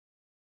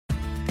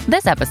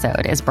This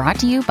episode is brought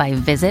to you by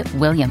Visit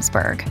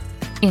Williamsburg.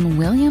 In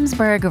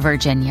Williamsburg,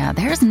 Virginia,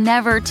 there's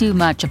never too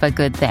much of a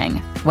good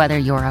thing. Whether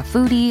you're a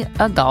foodie,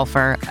 a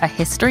golfer, a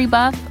history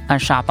buff, a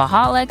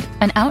shopaholic,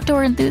 an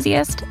outdoor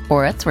enthusiast,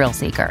 or a thrill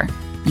seeker,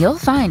 you'll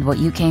find what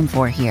you came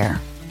for here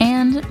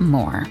and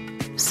more.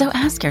 So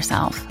ask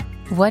yourself,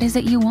 what is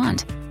it you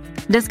want?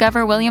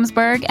 Discover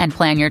Williamsburg and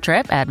plan your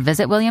trip at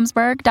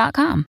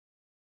visitwilliamsburg.com.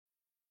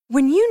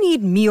 When you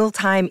need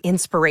mealtime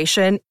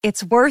inspiration,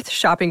 it's worth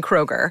shopping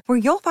Kroger, where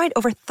you'll find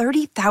over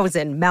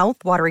 30,000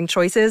 mouth-watering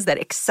choices that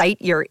excite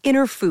your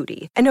inner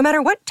foodie. And no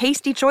matter what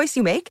tasty choice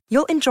you make,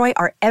 you'll enjoy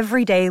our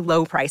everyday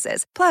low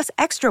prices, plus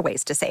extra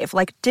ways to save,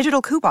 like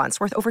digital coupons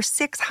worth over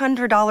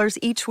 $600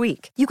 each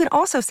week. You can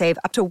also save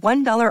up to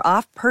 $1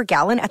 off per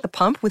gallon at the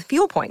pump with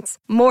fuel points.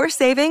 More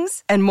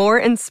savings and more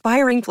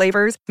inspiring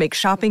flavors make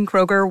shopping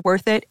Kroger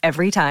worth it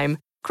every time.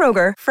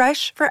 Kroger,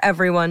 fresh for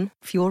everyone.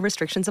 Fuel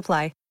restrictions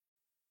apply.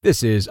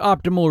 This is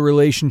Optimal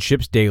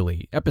Relationships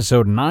Daily,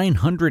 episode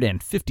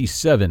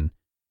 957,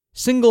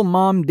 Single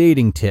Mom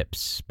Dating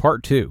Tips,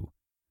 Part 2,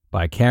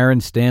 by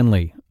Karen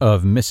Stanley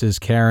of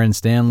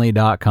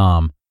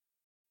MrsKarenStanley.com.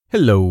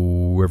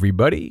 Hello,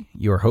 everybody.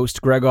 Your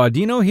host, Greg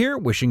Audino here,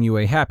 wishing you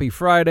a happy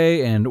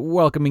Friday and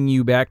welcoming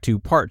you back to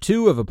Part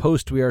 2 of a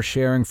post we are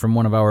sharing from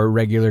one of our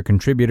regular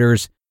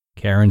contributors,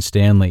 Karen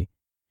Stanley.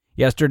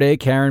 Yesterday,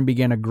 Karen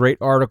began a great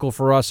article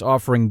for us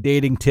offering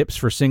dating tips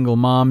for single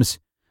moms,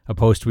 a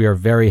post we are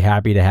very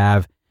happy to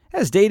have,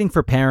 as dating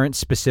for parents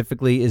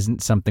specifically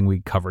isn't something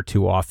we cover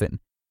too often.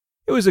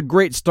 It was a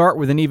great start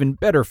with an even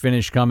better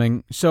finish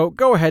coming, so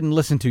go ahead and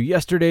listen to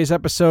yesterday's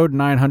episode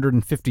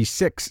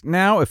 956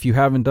 now if you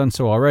haven't done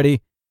so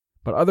already.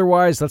 But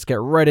otherwise, let's get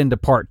right into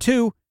Part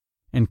 2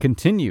 and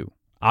continue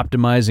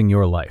optimizing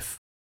your life.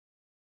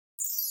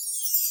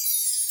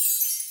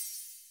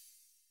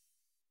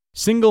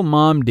 Single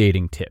Mom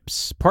Dating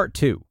Tips, Part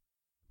 2,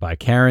 by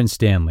Karen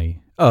Stanley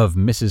of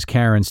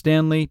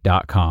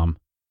MrsKarenStanley.com.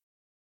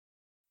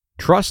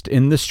 Trust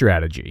in the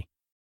strategy.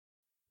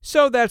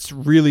 So that's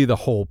really the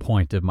whole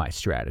point of my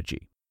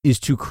strategy, is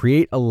to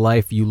create a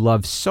life you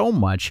love so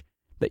much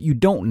that you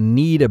don't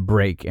need a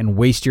break and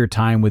waste your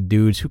time with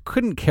dudes who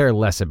couldn't care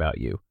less about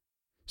you.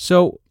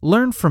 So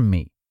learn from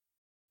me.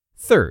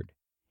 Third,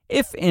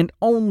 if and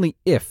only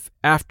if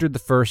after the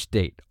first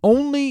date,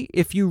 only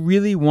if you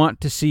really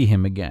want to see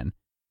him again,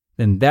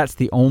 then that's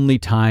the only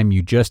time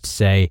you just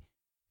say,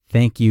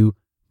 "Thank you,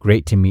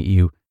 great to meet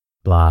you,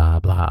 blah,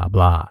 blah,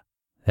 blah."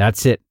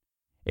 That's it.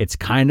 It's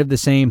kind of the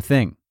same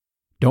thing.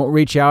 Don't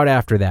reach out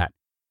after that.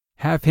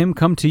 Have him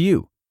come to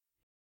you.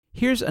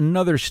 Here's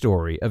another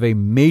story of a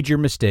major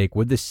mistake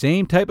with the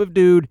same type of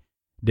dude,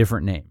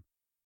 different name.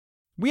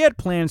 We had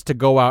plans to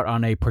go out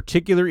on a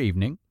particular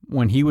evening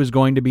when he was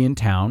going to be in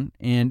town,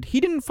 and he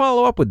didn't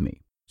follow up with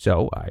me,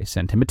 so I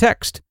sent him a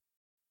text.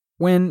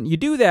 When you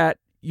do that,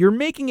 you're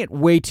making it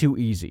way too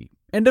easy.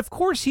 And of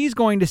course he's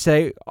going to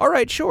say, "All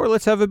right, sure,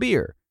 let's have a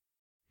beer."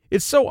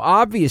 It's so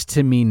obvious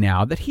to me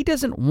now that he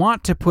doesn't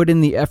want to put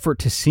in the effort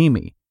to see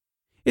me.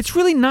 It's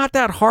really not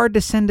that hard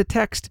to send a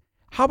text,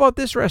 "How about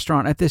this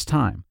restaurant at this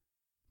time?"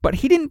 But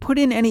he didn't put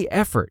in any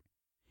effort.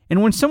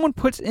 And when someone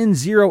puts in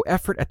zero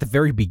effort at the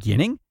very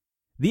beginning,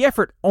 the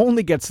effort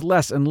only gets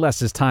less and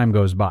less as time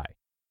goes by.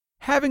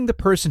 Having the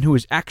person who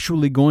is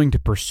actually going to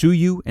pursue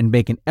you and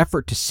make an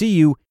effort to see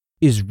you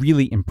is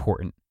really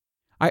important.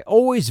 I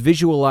always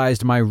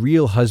visualized my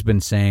real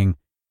husband saying,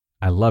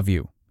 "I love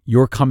you.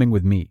 You're coming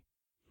with me."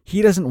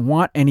 He doesn't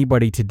want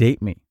anybody to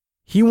date me.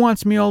 He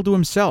wants me all to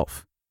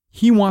himself.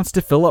 He wants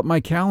to fill up my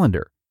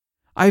calendar.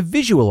 I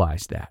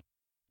visualized that.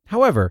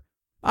 However,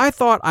 I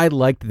thought I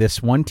liked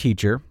this one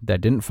teacher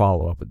that didn't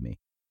follow up with me.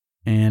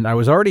 And I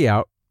was already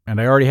out, and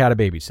I already had a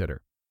babysitter.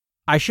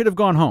 I should have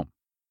gone home,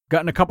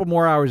 gotten a couple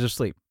more hours of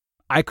sleep.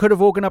 I could have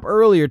woken up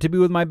earlier to be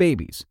with my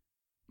babies.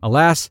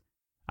 Alas,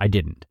 I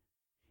didn't.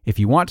 If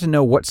you want to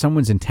know what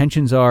someone's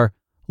intentions are,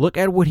 look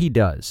at what he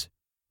does.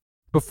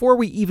 Before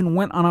we even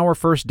went on our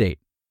first date,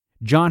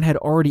 John had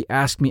already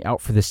asked me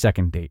out for the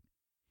second date.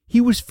 He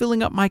was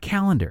filling up my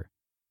calendar.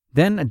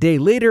 Then a day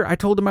later, I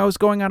told him I was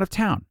going out of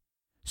town.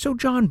 So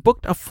John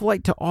booked a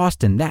flight to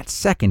Austin that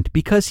second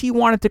because he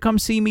wanted to come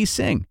see me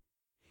sing.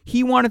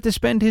 He wanted to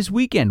spend his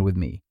weekend with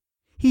me.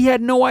 He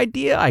had no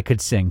idea I could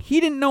sing. He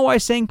didn't know I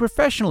sang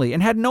professionally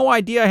and had no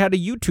idea I had a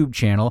YouTube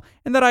channel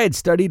and that I had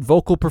studied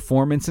vocal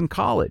performance in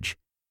college.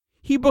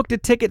 He booked a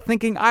ticket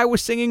thinking I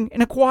was singing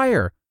in a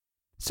choir.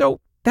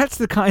 So that's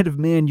the kind of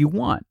man you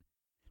want.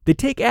 They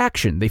take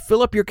action. They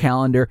fill up your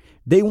calendar.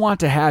 They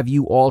want to have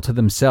you all to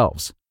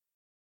themselves.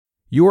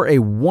 You're a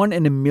 1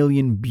 in a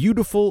million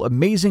beautiful,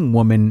 amazing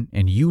woman,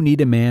 and you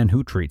need a man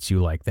who treats you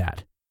like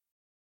that.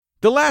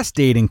 The last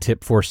dating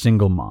tip for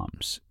single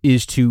moms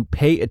is to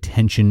pay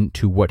attention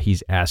to what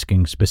he's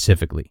asking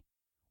specifically.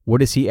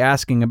 What is he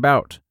asking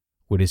about?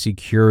 What is he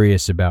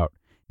curious about?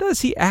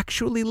 Does he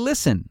actually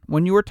listen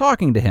when you are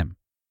talking to him?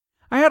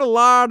 I had a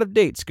lot of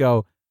dates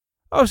go,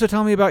 "Oh, so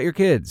tell me about your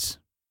kids."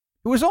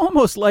 It was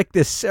almost like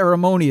this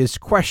ceremonious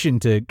question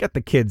to get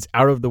the kids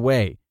out of the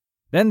way.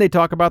 Then they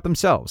talk about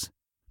themselves.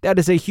 That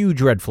is a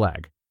huge red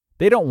flag.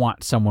 They don't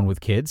want someone with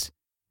kids.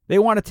 They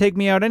want to take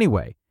me out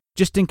anyway,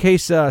 just in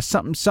case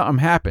something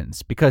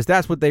happens, because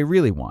that's what they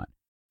really want.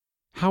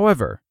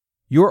 However,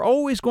 you're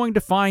always going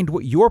to find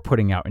what you're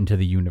putting out into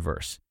the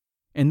universe.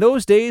 In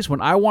those days when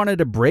I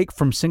wanted a break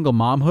from single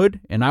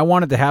momhood and I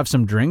wanted to have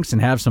some drinks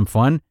and have some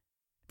fun,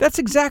 that's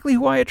exactly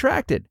who I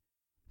attracted.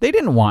 They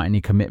didn't want any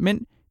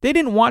commitment. They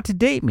didn't want to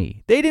date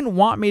me. They didn't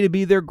want me to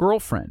be their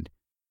girlfriend.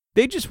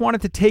 They just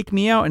wanted to take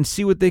me out and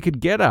see what they could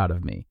get out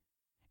of me.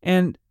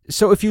 And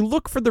so if you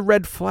look for the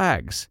red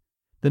flags,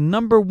 the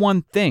number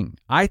one thing,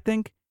 I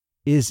think,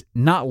 is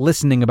not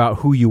listening about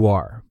who you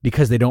are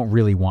because they don't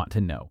really want to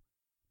know.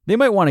 They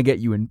might want to get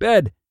you in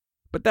bed,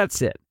 but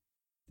that's it.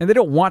 And they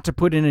don't want to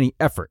put in any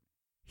effort.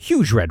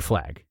 Huge red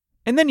flag.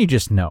 And then you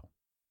just know.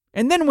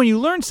 And then when you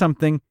learn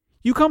something,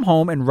 you come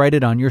home and write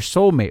it on your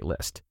soulmate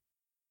list.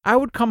 I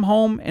would come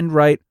home and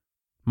write,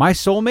 my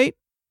soulmate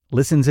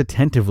listens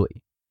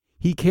attentively.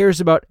 He cares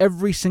about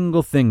every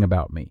single thing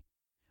about me.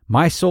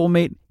 My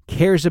soulmate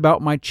cares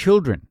about my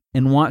children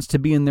and wants to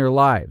be in their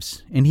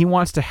lives, and he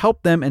wants to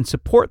help them and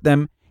support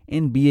them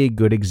and be a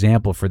good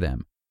example for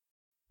them.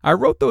 I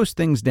wrote those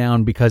things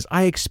down because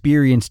I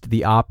experienced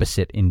the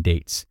opposite in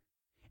dates.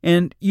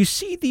 And you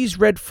see these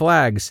red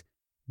flags,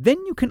 then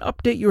you can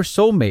update your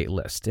soulmate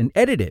list and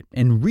edit it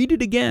and read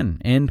it again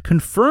and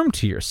confirm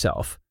to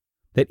yourself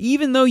that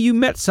even though you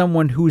met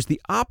someone who is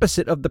the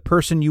opposite of the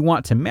person you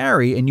want to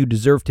marry and you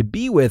deserve to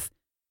be with,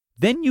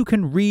 then you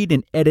can read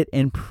and edit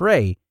and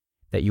pray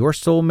that your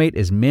soulmate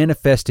is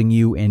manifesting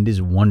you and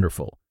is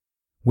wonderful.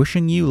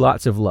 Wishing you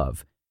lots of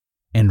love,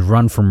 and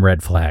run from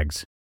red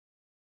flags.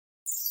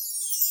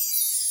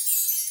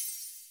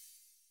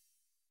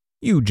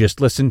 You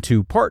just listened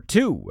to part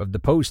 2 of the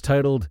post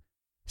titled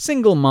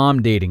Single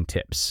Mom Dating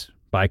Tips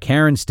by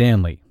Karen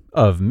Stanley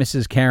of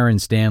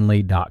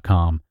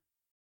MrsKarenStanley.com.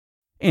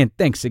 And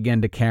thanks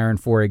again to Karen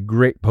for a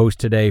great post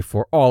today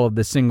for all of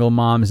the single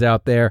moms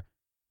out there.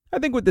 I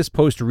think what this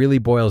post really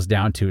boils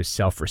down to is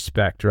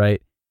self-respect,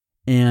 right?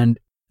 And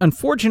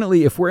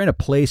unfortunately, if we're in a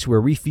place where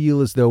we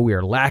feel as though we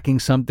are lacking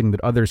something that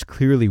others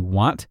clearly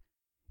want,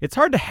 it's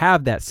hard to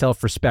have that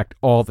self-respect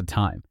all the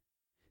time.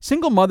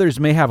 Single mothers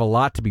may have a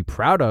lot to be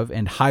proud of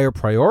and higher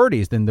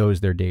priorities than those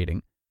they're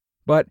dating.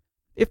 But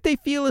if they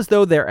feel as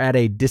though they're at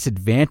a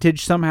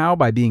disadvantage somehow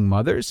by being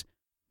mothers,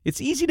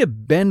 it's easy to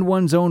bend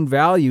one's own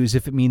values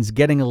if it means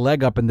getting a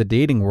leg up in the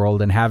dating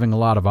world and having a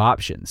lot of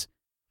options.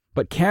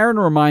 But Karen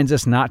reminds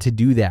us not to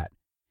do that,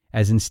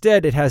 as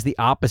instead it has the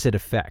opposite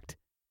effect.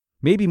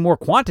 Maybe more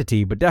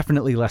quantity, but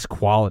definitely less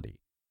quality.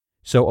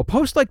 So a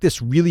post like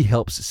this really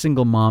helps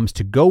single moms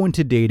to go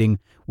into dating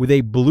with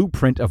a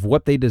blueprint of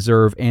what they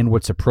deserve and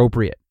what's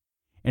appropriate.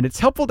 And it's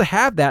helpful to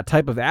have that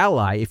type of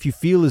ally if you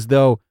feel as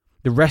though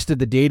the rest of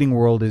the dating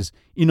world is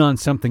in on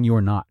something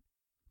you're not.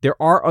 There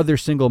are other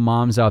single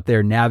moms out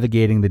there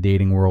navigating the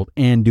dating world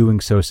and doing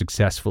so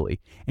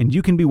successfully, and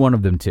you can be one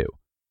of them too.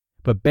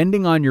 But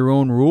bending on your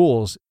own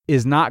rules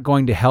is not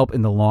going to help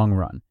in the long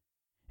run.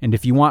 And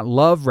if you want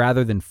love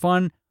rather than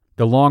fun,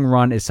 the long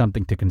run is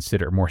something to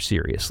consider more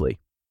seriously.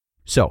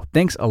 So,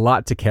 thanks a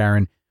lot to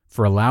Karen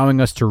for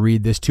allowing us to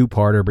read this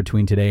 2-parter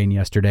between today and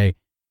yesterday.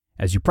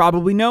 As you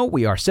probably know,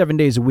 we are 7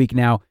 days a week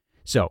now,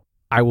 so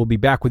I will be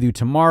back with you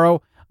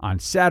tomorrow on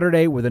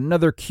Saturday with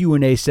another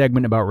Q&A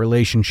segment about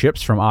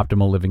relationships from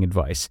Optimal Living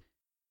Advice.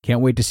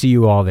 Can't wait to see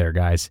you all there,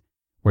 guys,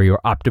 where your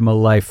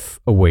optimal life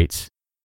awaits.